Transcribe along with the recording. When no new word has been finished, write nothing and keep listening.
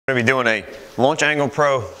We're going to be doing a Launch Angle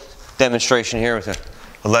Pro demonstration here with an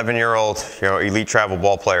 11-year-old elite travel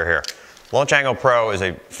ball player here. Launch Angle Pro is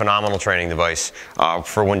a phenomenal training device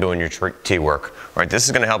for when doing your tee work. Right, this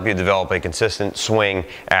is going to help you develop a consistent swing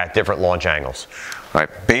at different launch angles. Right,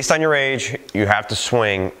 based on your age, you have to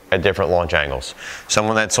swing at different launch angles.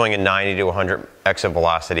 Someone that's swinging 90 to 100 exit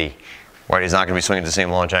velocity, right, is not going to be swinging at the same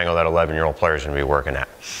launch angle that 11-year-old player is going to be working at.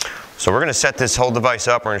 So we're going to set this whole device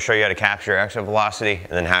up. We're going to show you how to capture exit velocity and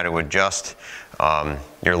then how to adjust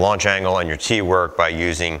your launch angle and your tee work by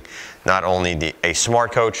using not only a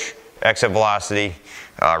Smart Coach exit velocity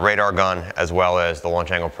radar gun as well as the Launch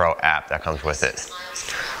Angle Pro app that comes with it.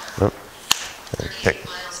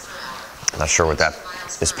 Not sure what that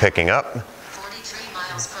is picking up.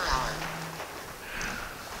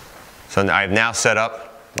 So I've now set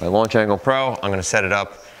up my Launch Angle Pro. I'm going to set it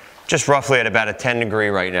up just roughly at about a 10-degree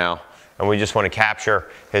right now. And we just want to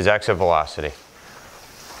capture his exit velocity.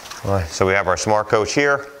 All right, so we have our Smart Coach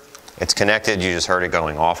here. It's connected. You just heard it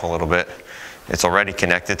going off a little bit. It's already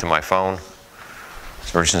connected to my phone.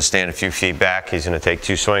 So we're just going to stand a few feet back. He's going to take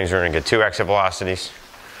 2 swings. We're going to get 2 exit velocities.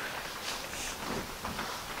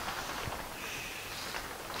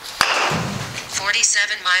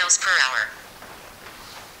 miles per hour.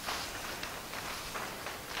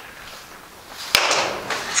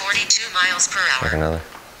 42 miles per hour. Take another.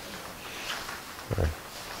 Right.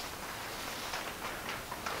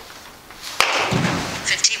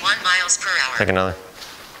 51 miles per hour. Take another.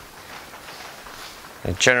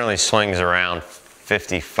 It generally swings around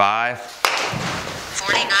 55.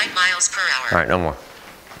 49 miles per hour. All right, no more.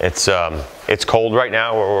 It's cold right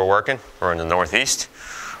now where we're working. We're in the Northeast.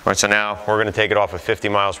 All right, so now we're going to take it off at 50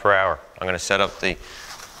 miles per hour. I'm going to set up the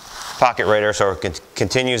pocket radar so it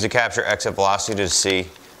continues to capture exit velocity to see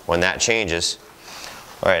when that changes.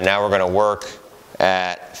 All right, now we're going to work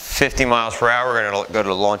at 50 miles per hour. We're going to go to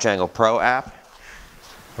the Launch Angle Pro app.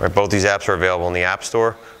 All right, both these apps are available in the App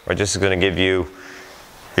Store. All right, this is going to give you,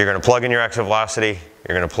 you're going to plug in your exit velocity,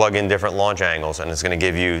 you're going to plug in different launch angles, and it's going to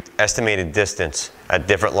give you estimated distance at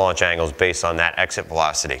different launch angles based on that exit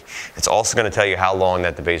velocity. It's also going to tell you how long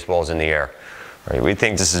that the baseball is in the air. All right, we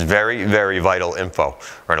think this is very, very vital info. All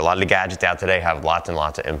right, a lot of the gadgets out today have lots and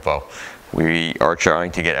lots of info. We are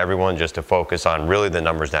trying to get everyone just to focus on really the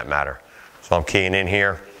numbers that matter. So I'm keying in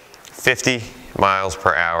here. 50 miles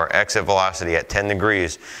per hour exit velocity at 10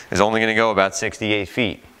 degrees is only going to go about 68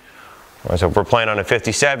 feet. All right, so if we're playing on a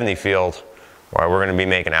 50-70 field, all right, we're going to be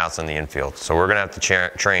making outs on the infield. So we're going to have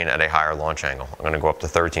to train at a higher launch angle. I'm going to go up to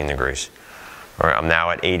 13 degrees. All right, I'm now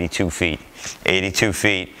at 82 feet. 82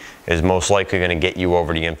 feet is most likely going to get you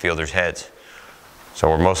over the infielders' heads. So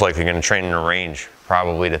we're most likely going to train in a range,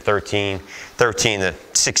 probably to 13 to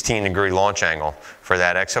 16 degree launch angle for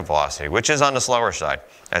that exit velocity, which is on the slower side.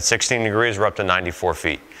 At 16 degrees, we're up to 94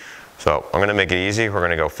 feet. So I'm going to make it easy. We're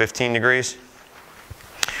going to go 15 degrees.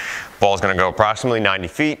 Ball's going to go approximately 90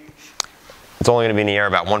 feet. It's only going to be in the air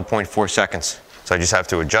about 1.4 seconds. So I just have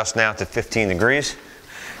to adjust now to 15 degrees.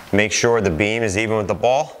 Make sure the beam is even with the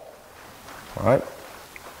ball. All right.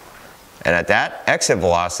 And at that exit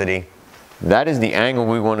velocity, that is the angle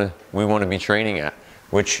we want to be training at,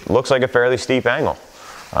 which looks like a fairly steep angle.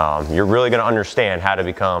 You're really going to understand how to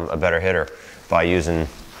become a better hitter by using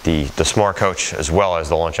the Smart Coach as well as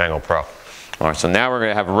the Launch Angle Pro. All right, so now we're going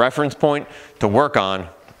to have a reference point to work on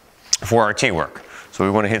for our tee work. So we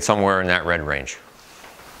want to hit somewhere in that red range.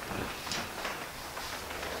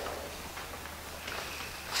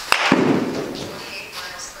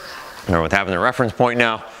 All right, with having the reference point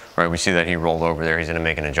now, all right, we see that he rolled over there. He's going to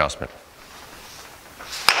make an adjustment.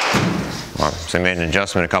 All right, so he made an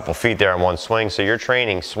adjustment a couple feet there on one swing. So you're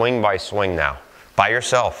training swing by swing now, by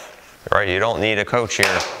yourself. Right? You don't need a coach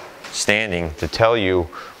here standing to tell you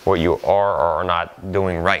what you are or are not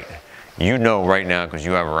doing right. You know right now because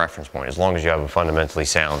you have a reference point, as long as you have a fundamentally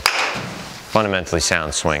sound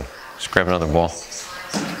swing. Just grab another ball.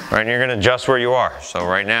 Right, and you're going to adjust where you are. So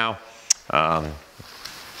right now,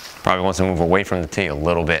 probably wants to move away from the tee a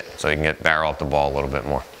little bit so you can get barrel up the ball a little bit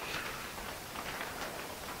more.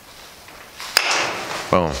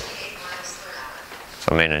 Boom.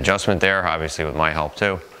 So I made an adjustment there, obviously with my help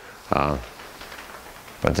too.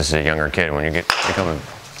 But this is a younger kid. When you become an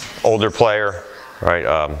older player, right,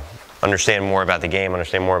 understand more about the game,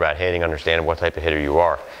 understand more about hitting, understand what type of hitter you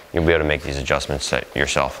are, you'll be able to make these adjustments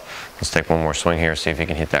yourself. Let's take one more swing here, see if you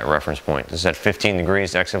can hit that reference point. This is at 15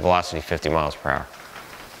 degrees, exit velocity 50 miles per hour.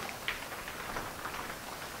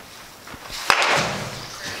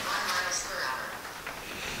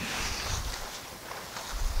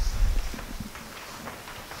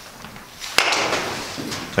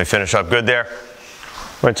 So we finish up good there.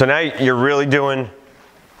 Right, so now you're really doing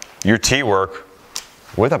your tee work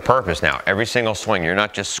with a purpose now. Every single swing, you're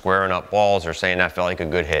not just squaring up balls or saying that felt like a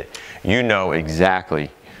good hit. You know exactly,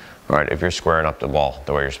 all right, if you're squaring up the ball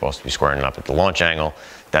the way you're supposed to be squaring it up at the launch angle,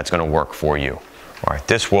 that's going to work for you. All right,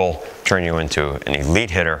 this will turn you into an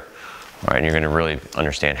elite hitter, all right, and you're going to really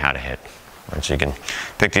understand how to hit. All right, so you can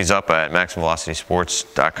pick these up at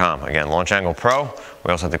maximumvelocitysports.com. Again, Launch Angle Pro.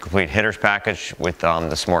 We also have the complete hitters package with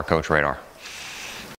the Smart Coach radar.